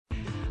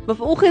Maar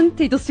vanoggend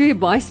het ons 2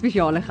 baie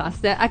spesiale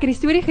gaste. Ek het die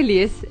storie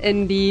gelees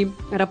in die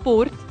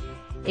rapport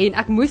en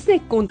ek moes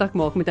net kontak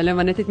maak met hulle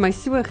want dit het my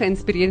so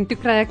geïnspireer en toe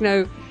kry ek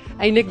nou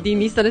eintlik die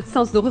nuus dat dit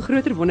selfs nog 'n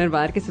groter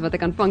wonderwerk is wat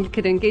ek aanvanklik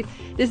gedink het.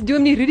 Dis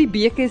dominee Rudi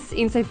Beukes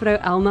en sy vrou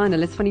Elna en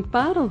hulle is van die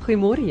Parel.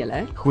 Goeiemôre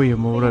julle.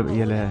 Goeiemôre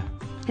julle.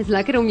 Dit is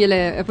lekker om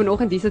julle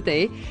vanoggend hier te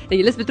hê.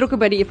 Julle is betrokke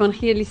by die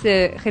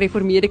Evangeliese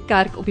Gereformeerde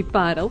Kerk op die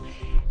Parel.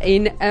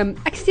 En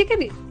ek seker,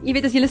 jy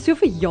weet as julle so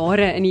vir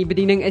jare in die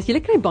bediening is, julle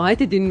kry baie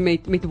te doen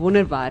met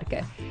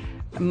wonderwerke.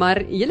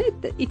 Maar julle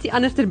het ietsie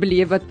anders ter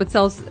beleef wat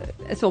selfs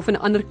so van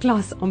 'n ander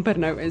klas amper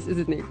nou is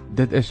dit nie?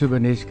 Dit is so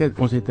beneske,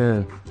 ons het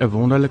 'n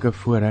wonderlike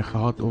voorreg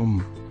gehad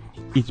om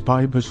iets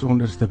baie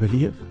besonders te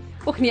beleef.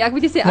 Och nee, ek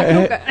moet jy sê ek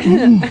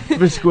ook.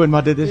 Verskoon,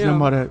 maar dit is nou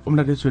maar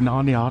omdat dit so na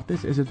in die hart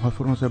is dit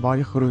vir ons 'n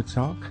baie groot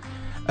saak.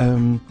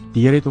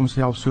 Die Here het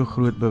homself so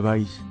groot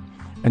bewys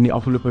in die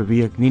afgelope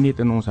week, nie net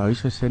in ons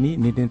huisgesin nie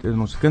net in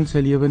ons kind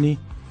se lewe nie,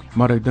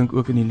 maar ek dink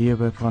ook in die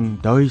lewe van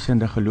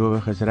duisende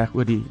gelowiges reg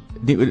oor nie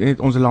net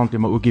ons land nie,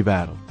 maar ook die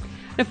wêreld.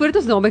 Nou voordat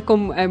ons daarby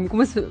kom, kom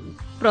ons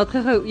praat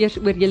gou eers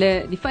oor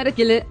julle, die feit dat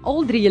julle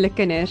al 3 julle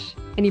kinders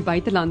in die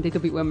buiteland het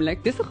op die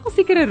oomblik. Dis nogal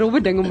seker 'n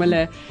rowwe ding om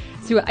hulle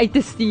so uit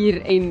te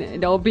stuur en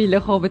daar op die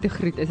lughawe te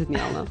groet, is dit nie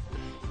almal?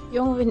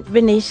 Jong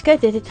Beneske,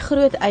 dit het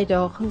groot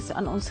uitdagings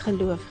aan ons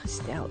geloof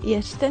gestel.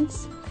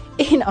 Eerstens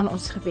en aan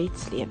ons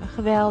gebedslewe,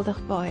 geweldig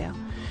baie.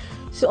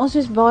 So ons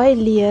moes baie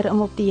leer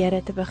om op die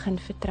Here te begin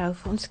vertrou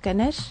vir ons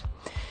kinders.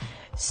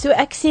 So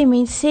ek sê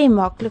mense sê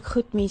maklik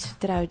goed mense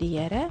vertrou die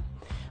Here,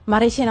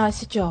 maar as jy na 'n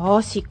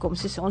situasie kom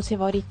soos ons sê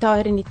waar die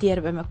taai en die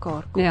teer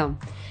bymekaar kom. Ja.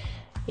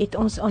 Het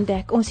ons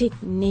ontdek, ons het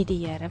nie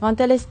die Here, want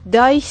hulle is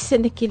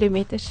duisende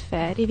kilometers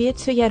ver, jy weet,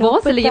 so jy Waar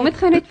is hulle? Jy moet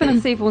gou net vir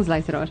ons sê vir ons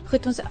luisteraars.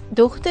 Goed, ons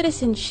dogter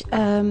is in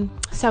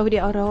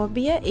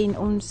Saudi-Arabië en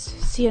ons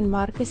seun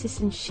Marcus is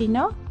in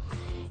China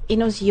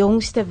en ons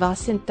jongste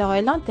was in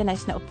Thailand en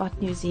hy's nou op pad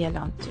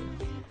Nieu-Seeland toe.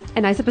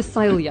 En hy's op 'n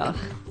seiljag.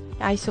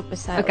 Hy's op 'n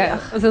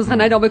seiljag. Okay, ons gaan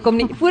nou daarby kom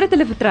nie. Voordat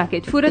hulle vertrek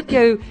het, voordat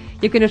jou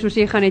kinders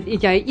oorsee gaan het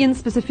jy een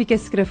spesifieke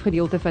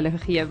skrifgedeelte vir hulle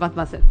gegee. Wat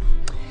was dit?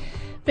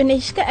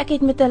 Beneske, ek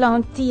het met hulle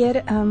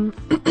hanteer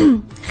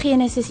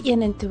Genesis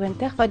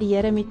 21 wat die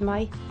Here met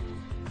my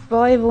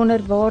baie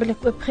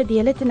wonderbaarlik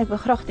oopgedeel het en ek wil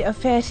graag die ou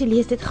versie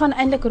lees. Dit gaan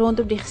eintlik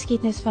rondom die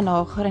geskiedenis van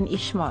Hagar en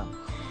Ismael.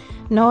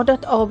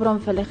 Nadat Abraham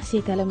vir hulle gesê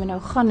het hulle moet nou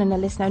gaan en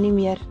hulle is nou nie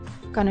meer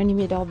kan nou nie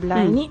meer daar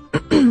bly nie.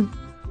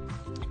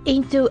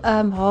 En toe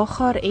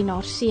Hagar en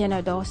haar seun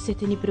nou daar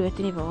sit en die brood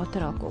en die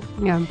water raak op.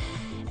 Ja.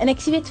 En ek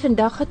sê weet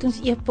vandag het ons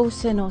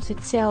e-posse en ons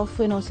het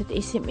selfoon, ons het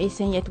SMS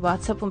en jy het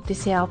WhatsApp om te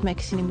sê help my, ek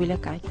sien die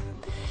moeilikheid.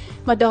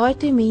 Maar daai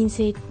 2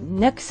 mense het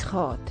niks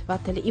gehad wat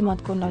hulle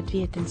iemand kon laat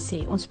weet en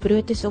sê ons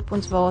brood is op,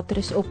 ons water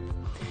is op.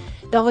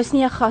 Daar was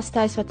nie 'n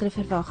gastehuis wat hulle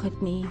verwag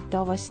het nie.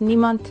 Daar was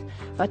niemand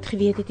wat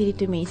geweet het hierdie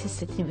 2 mense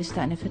sit in die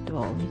woestyn en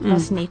verdwaal nie. Dit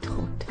was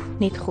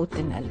net God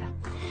in hulle.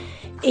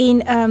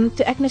 En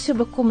toe ek nou so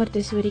bekommerd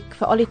is oor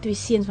vir al die 2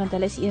 seuns want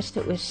hulle is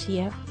eerste oor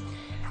see.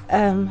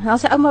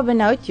 Ons ouma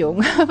benoud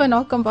jong, want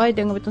daar kan baie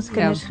dinge met ons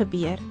kinders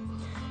gebeur.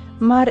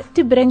 Maar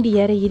toe bring die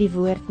Here hierdie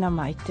woord na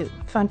my toe,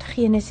 van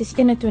Genesis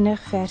 21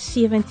 vers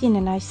 17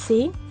 en hy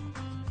sê,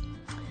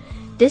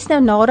 dis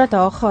nou nadat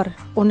Hagar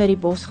onder die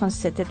bos gaan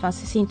sit het, want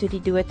sy sien toe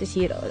die dood is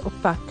hier op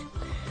pad.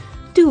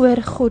 Toe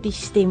hoor God die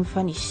stem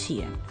van die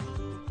seun.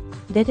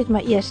 Dit het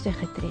my eerste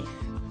getref,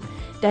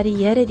 dat die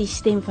Here die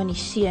stem van die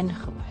seun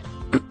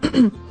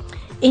gehoor.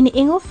 En die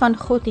engel van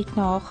God het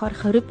na Hagar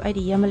geroep uit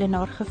die hemel en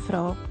haar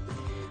gevra,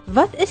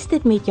 wat is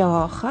dit met jou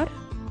Hagar?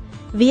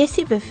 Wees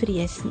nie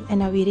bevrees nie, en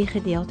nou hierdie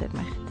gedeelte het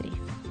my getref.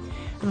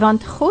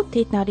 Want God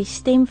het na die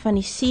stem van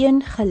die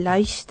seun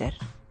geluister,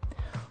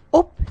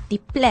 op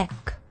die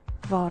plek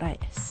waar hy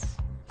is.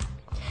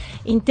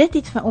 En dit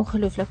het vir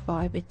ongelooflik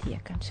baie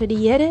beteken. So die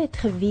Here het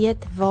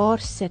geweet waar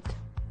sit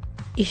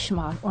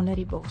Ismael onder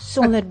die bos,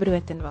 sonder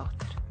brood en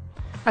water.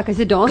 Okay,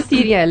 so daar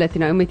stuur jy hulle toe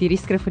nou met hierdie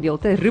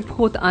skrifgedeelte, roep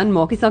God aan,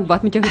 maak nie saak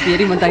wat met jou gebeur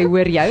nie, want hy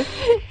hoor jou.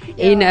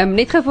 En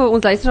net gou vir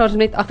ons luisteraars om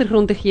net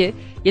agtergrond te gee,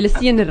 julle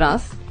seun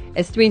Ras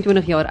is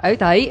 22 jaar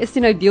oud. Hy is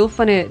nou deel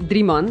van 'n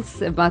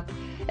 3-mans wat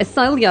 'n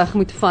seiljag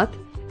moet vat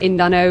en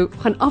dan nou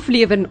gaan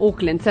aflewer in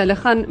Auckland. So hulle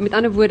gaan met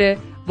ander woorde,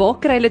 waar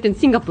kry hulle dit in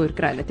Singapore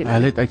kry hulle dit?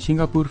 Hulle het uit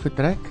Singapore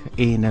vertrek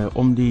en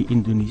om die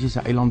Indonesiese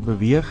eiland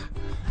beweeg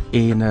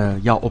en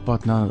op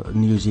pad na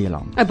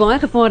Nieu-Seeland. 'n baie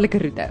gevaarlike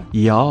roete.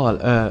 Ja,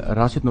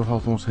 Ras het nogal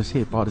vir ons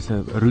gesê, pa, dis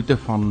 'n roete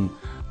van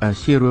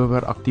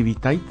seerower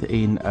aktiwiteit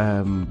en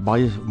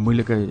baie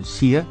moeilike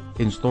see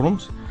en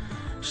storms.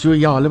 So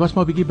ja, hulle was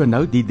maar 'n bietjie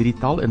benoud die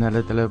 3-tal en hulle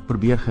het hulle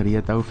probeer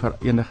gereed hou vir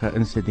enige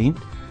insident.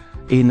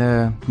 En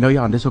nou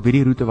ja, dis op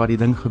hierdie roete waar die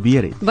ding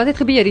gebeur het. Wat het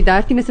gebeur? Die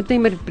 13de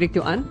September breek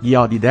toe aan?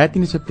 Ja, die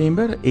 13de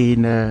September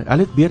en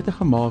hulle het beurte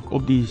gemaak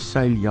op die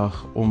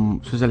seiljag om,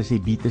 soos hulle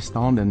sê, by te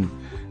staan en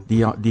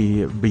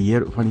die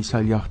beheer van die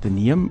seiljag te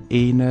neem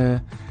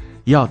en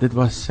ja, dit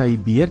was sy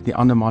beurt. Die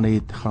ander manne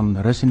het gaan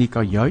rus in die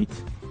kajuit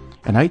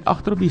en hy het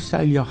agter op die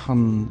seiljag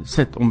gaan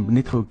sit om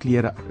net gou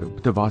klere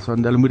te was,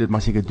 want hulle moet dit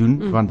maar seker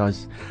doen, want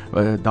daar's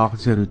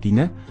daaglikse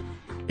roetine.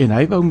 En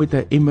hy wou met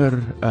 'n emmer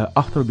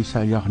agter op die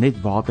seiljag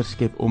net water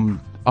skep om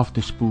af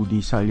te spoel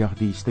die seiljag,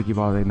 die stukkie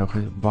waar hy nou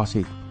gewas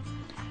het.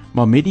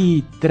 Maar met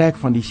die trek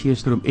van die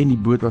seestroom en die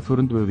boot wat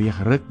vorentoe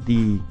beweeg, ruk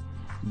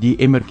die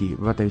emmertjie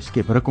wat hy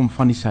skep, ruk hom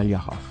van die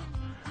seiljag af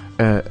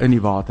in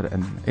die water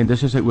in. En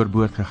dis as hy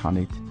oorboord gegaan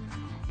het.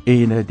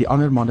 En die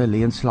ander manne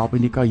lê en slaap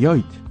in die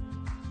kajuit.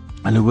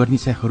 Hulle hoor nie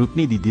sy geroep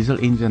nie, die diesel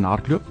engine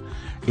hardloop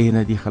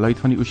en die geluid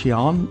van die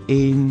oseaan.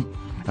 En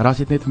Ras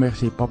het net vir my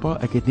gesê, pappa,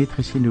 ek het net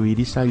gesien hoe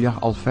hierdie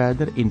seiljag al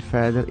verder en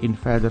verder en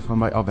verder van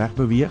my af weg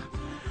beweeg.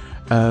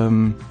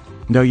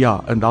 Nou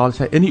ja, en daar is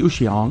hy in die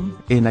oseaan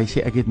en hy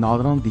sê ek het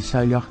naderhand die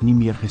seiljag nie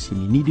meer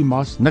gesien nie die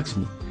mas, niks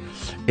nie.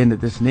 En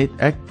dit is net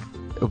ek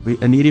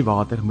in hierdie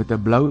water met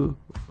 'n blou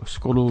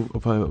skottel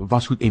of 'n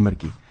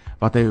wasgoedemmertjie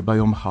wat hy by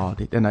hom gehad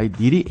het. En hy het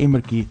hierdie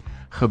emmertjie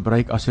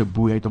gebruik as 'n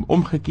boei, hy het hom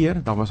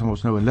omgekeer, dan was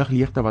ons nou 'n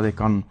ligleegte wat hy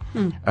kan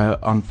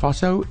aan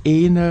vashou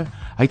en hy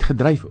het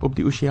gedryf op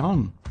die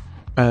oseaan.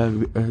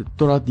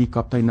 Totdat die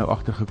kaptein nou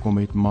agtergekom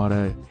het, maar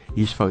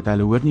hier's fout,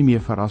 hulle hoor nie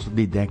meer verras op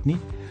die dek nie.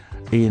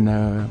 En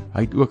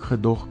hy het ook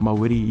gedog, maar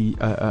hoorie,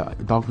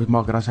 dalk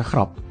maak Ras 'n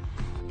grap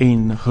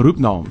en geroep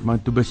na hom,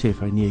 maar toe besef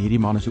hy, nee, hierdie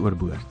man is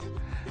oorboord.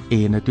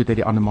 En toe het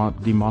hy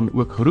die man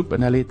ook geroep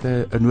en hulle het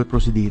 'n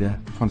noodprosedure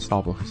van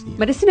stapel gestuur.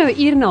 Maar dis nou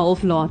 'n uur en 'n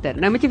half later.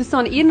 Nou moet jy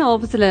verstaan, 1 uur en 'n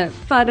half is hulle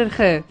verder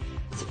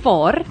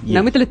gevaar. Ja.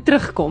 Nou moet hulle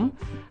terugkom.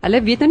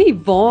 Hulle weet nou nie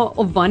waar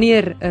of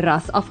wanneer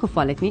Ras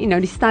afgeval het nie. En nou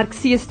die sterk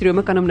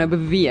seestrome kan hom nou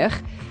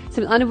beweeg.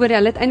 So met ander woorde,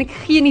 hulle het eintlik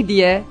geen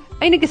idee.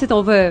 Eintlik is dit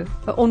al 'n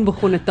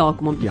onbegonne taak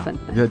om hom te vind.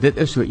 Ja, dit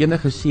is so.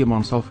 Enige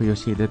seeman sal vir jou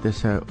sê dit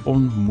is 'n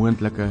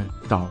onmoontlike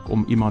taak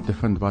om iemand te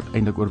vind wat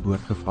eintlik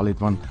oorboord geval het,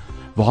 want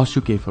waar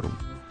soek jy vir hom?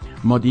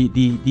 Maar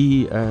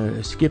die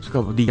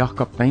skepskap, die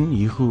jagkaptein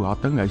Hugo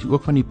Hatting, hy's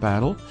ook van die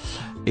Parel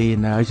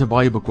en hy's 'n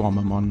baie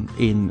bekwame man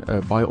en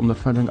baie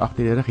ondervinding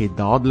agter die rug, het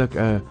dadelik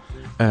 'n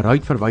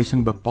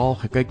ruitverwysing bepaal,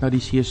 gekyk na die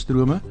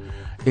seestrome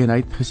en hy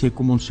het gesê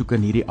kom ons soek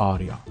in hierdie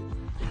area.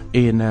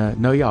 En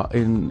nou ja,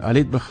 en hy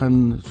het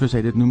begin, soos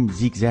hy dit noem,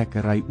 zigzag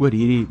ry oor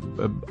hierdie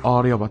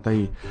area wat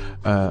hy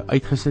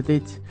uitgesit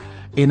het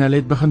en hy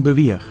het begin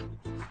beweeg.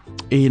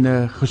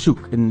 En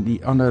gesoek en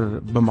die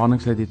ander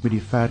bemanningslid het met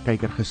die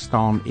verkyker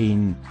gestaan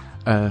en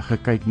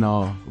gekyk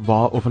na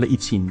waar of hulle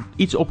iets sien.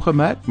 Iets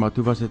opgemerk, maar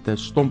toe was dit 'n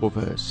stomp of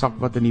 'n sak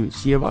wat in die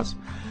see was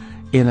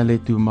en hulle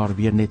het toe maar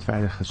weer net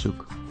verder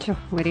gesoek. Tjoh,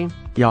 hoorie.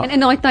 Ja. En in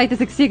daai tyd is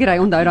ek seker hy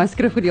onthou daai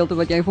skrifgedeelte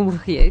wat jy vir hom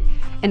gegee het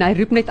en hy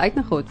roep net uit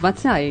na God. Wat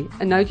sê hy?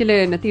 En nou het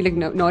julle natuurlik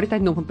nou na die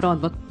tyd nog gepraat.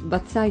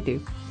 Wat sê hy toe?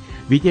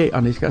 Weet jy,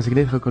 Aneska, as ek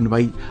net gekon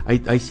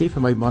hy sê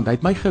vir my man, hy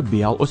het my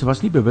gebel. Ons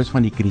was nie bewus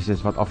van die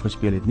krisis wat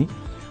afgespeel het nie.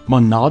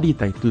 Maar na die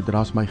tyd toe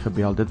Ras my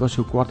gebel. Dit was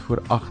so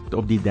 8:15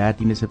 op die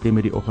 13de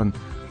September die oggend.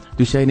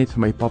 Toe sê hy net vir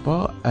my,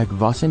 pappa, ek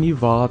was in die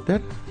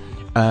water,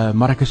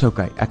 maar ek is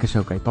okay. Ek is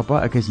okay.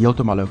 Pappa, ek is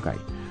heeltemal okay.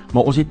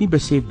 Maar ons het nie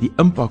besef die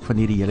impak van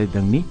hierdie hele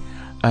ding nie.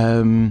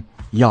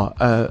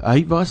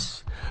 Hy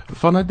was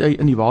vandat hy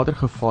in die water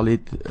geval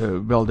het,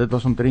 wel dit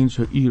was omtrent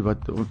so 'n uur wat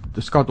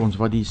skat ons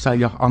wat die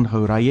seiljag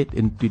aangehou ry het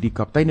en toe die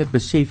kaptein het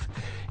besef,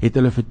 het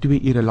hulle vir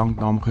 2 ure lank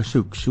na hom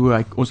gesoek.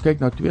 So ons kyk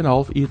na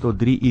 2,5 uur tot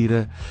 3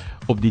 ure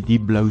op die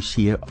diep blou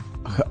see,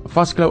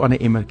 vasklou aan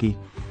 'n emmertjie.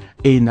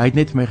 En hy het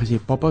net vir my gesê,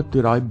 pappa,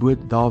 toe daai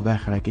boot daar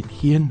wegry, het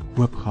geen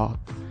hoop gehad.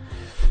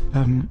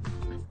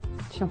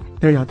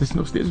 Ja, dit is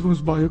nog steeds vir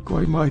ons baie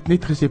kwaai, maar hy het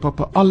net gesê,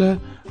 pappa,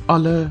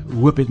 alle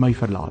hoop het my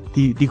verlaat.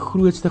 Die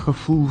grootste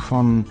gevoel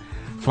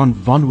van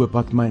wanhoop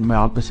wat my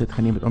hand besit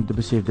geneem het om te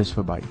besef dis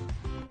verby.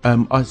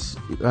 As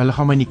hulle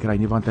gaan my nie kry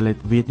nie want hulle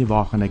weet nie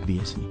waar gaan ek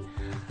wees nie.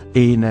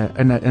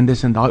 En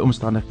dis in daai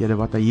omstandighede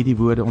wat hy hierdie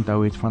woorde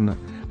onthou het van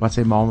wat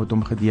sy ma met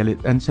hom gedeel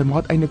het. En sy ma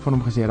het eintlik van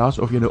hom gesê, Ras,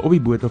 of jy nou op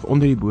die boot of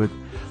onder die boot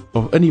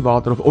of in die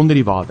water of onder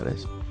die water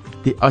is.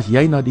 As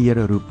jy na die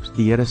Here roep,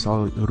 die Here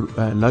sal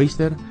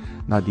luister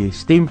na die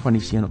stem van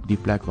die seun op die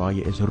plek waar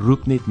jy is.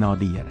 Roep net na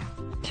die Here.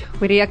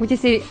 Hoorie, ek moet jy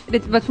sê,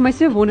 dit wat vir my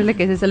so wonderlik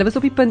is hulle was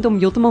op die punt om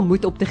heeltemal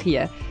moed op te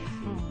gee.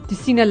 Toe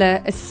sien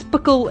hulle 'n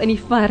spikkel in die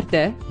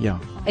verte. Ja.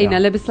 En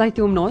hulle besluit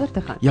toe om nader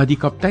te gaan. Ja, die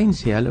kaptein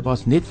sê hulle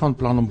was net van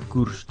plan om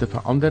koers te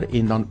verander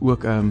en dan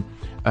ook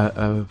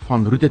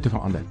van roete te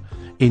verander.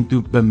 En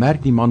toe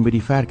bemerk die man met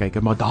die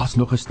verkyker, maar daar's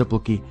nog 'n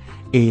stippeltjie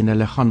en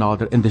hulle gaan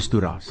nader in dis toe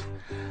Ras.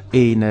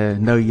 En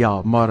nou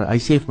ja, maar hy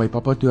sê vir my,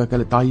 pappa, toe ek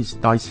hulle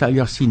daai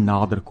seiljag sien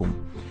nader kom.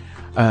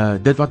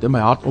 Dit wat in my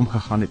hart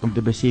omgegaan het om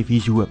te besef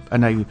hier's hoop.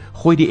 En hy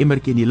gooi die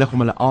emmertjie in die lug om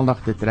hulle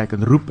aandag te trek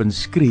en roep en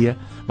skree,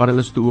 maar hulle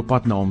is toe op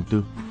pad na hom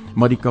toe.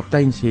 Maar die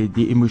kaptein sê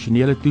die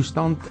emosionele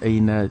toestand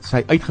en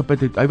sy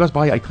uitgeput het, hy was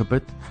baie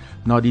uitgeput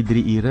na die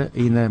 3 ure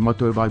en maar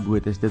toe hy by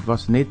boot is, dit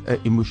was net 'n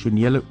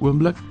emosionele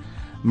oomblik,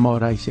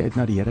 maar hy sê hy het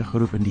na die Here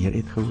geroep en die Here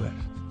het gehoor.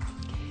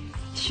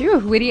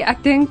 Sjoe, hoorie,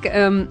 ek dink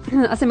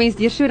as 'n mens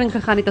deur so 'n ding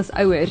gegaan het as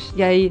ouers,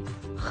 jy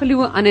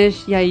glo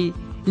anders, jy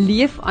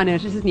leef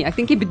anders, is dit nie? Ek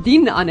dink jy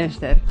bedien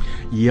anderster.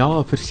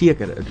 Ja,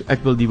 verseker.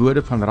 Ek wil die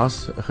woorde van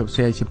Ras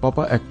gesê, hy sê,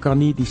 pappa, ek kan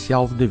nie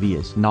dieselfde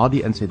wees na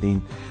die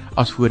insident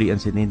as voor die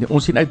insident.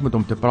 Ons sien uit met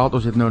hom te praat,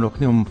 ons het nou nog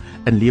nie hom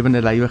in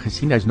lewende lywe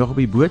gesien, hy's nog op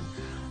die boot,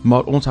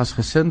 Maar ons as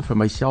gesin, vir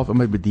myself en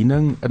my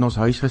bediening in ons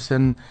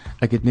huisgesin,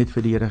 ek het net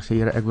vir die Here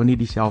gesê, Here, ek wil nie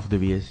dieselfde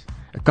wees.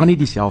 Ek kan nie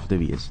dieselfde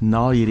wees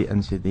na hierdie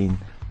insident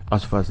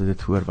as wat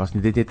dit voor was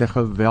nie. Dit het 'n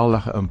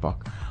geweldige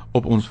impak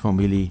op ons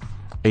familie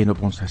en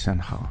op ons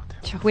gesin gehad.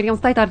 Tja, hoor jy,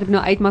 ons tyd hardloop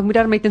nou uit, maar ek moet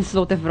daarmee ten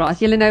slotte vra, as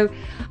julle nou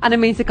ander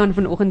mense kan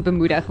vanoggend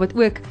bemoedig, wat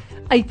ook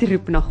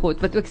uitroep na God,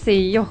 wat ook sê,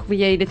 joh, weet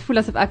jy, dit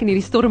voel asof ek in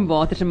hierdie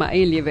stormwaters in my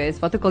eie lewe is,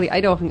 wat ook al die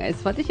uitdaging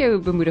is, wat is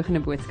jou bemoedigende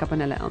boodskap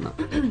aan hulle, Elna?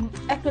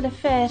 Ek wil 'n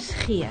vers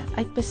gee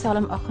uit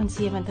Psalm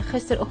 78.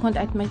 Gisteroggend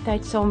uit my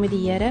tyd saam met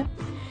die Here,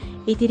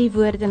 het hierdie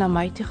woorde na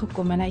my toe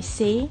gekom en hy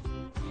sê,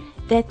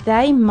 that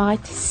they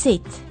might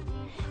set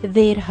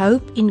their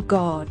hope in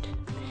God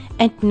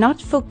and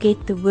not forget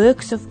the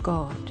works of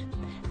God,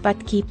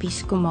 but keep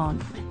His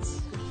commandments.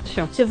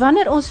 Sure. So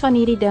wanneer ons van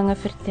hierdie dinge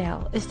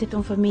vertel, is dit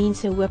om vir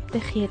mense hoop te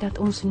gee dat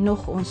ons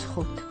nog ons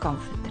God kan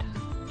vertrou.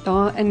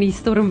 Daar in die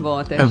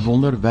stormwater. 'n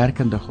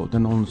wonderwerkende God,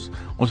 en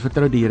ons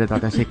vertrou die Here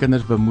dat hy sy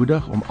kinders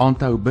bemoedig om aan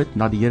te hou bid,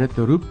 na die Here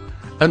te roep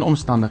in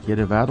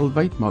omstandighede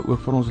wêreldwyd, maar ook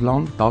vir ons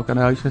land, dalk in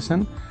 'n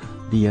huisgesin.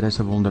 Die Here is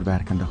 'n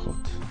wonderwerkende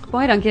God.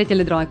 Baie dankie dat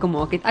julle draai kom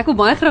maak het. Ek wil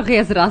baie graag hê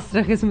as Ras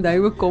terug is moet hy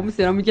ook kom,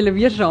 so dan moet julle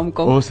weer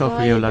saamkom. Ons sal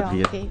vir jou laat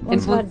weet.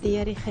 Ons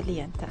waardeer die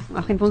geleentheid.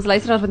 Ag, en vir ons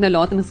luisteraars wat nou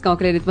laat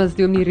ingeskakel het, dit was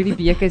Dominee Rudi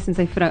Beukes en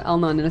sy vrou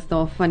Elna, en hulle is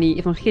daar van die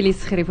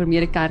Evangelies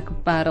Gereformeerde Kerk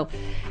op Parel.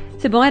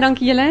 So baie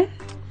dankie julle.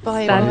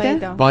 Baie Sterkte.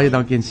 dankie. Baie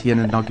dankie en seën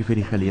en dankie vir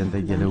die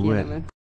geleentheid, julle hoor.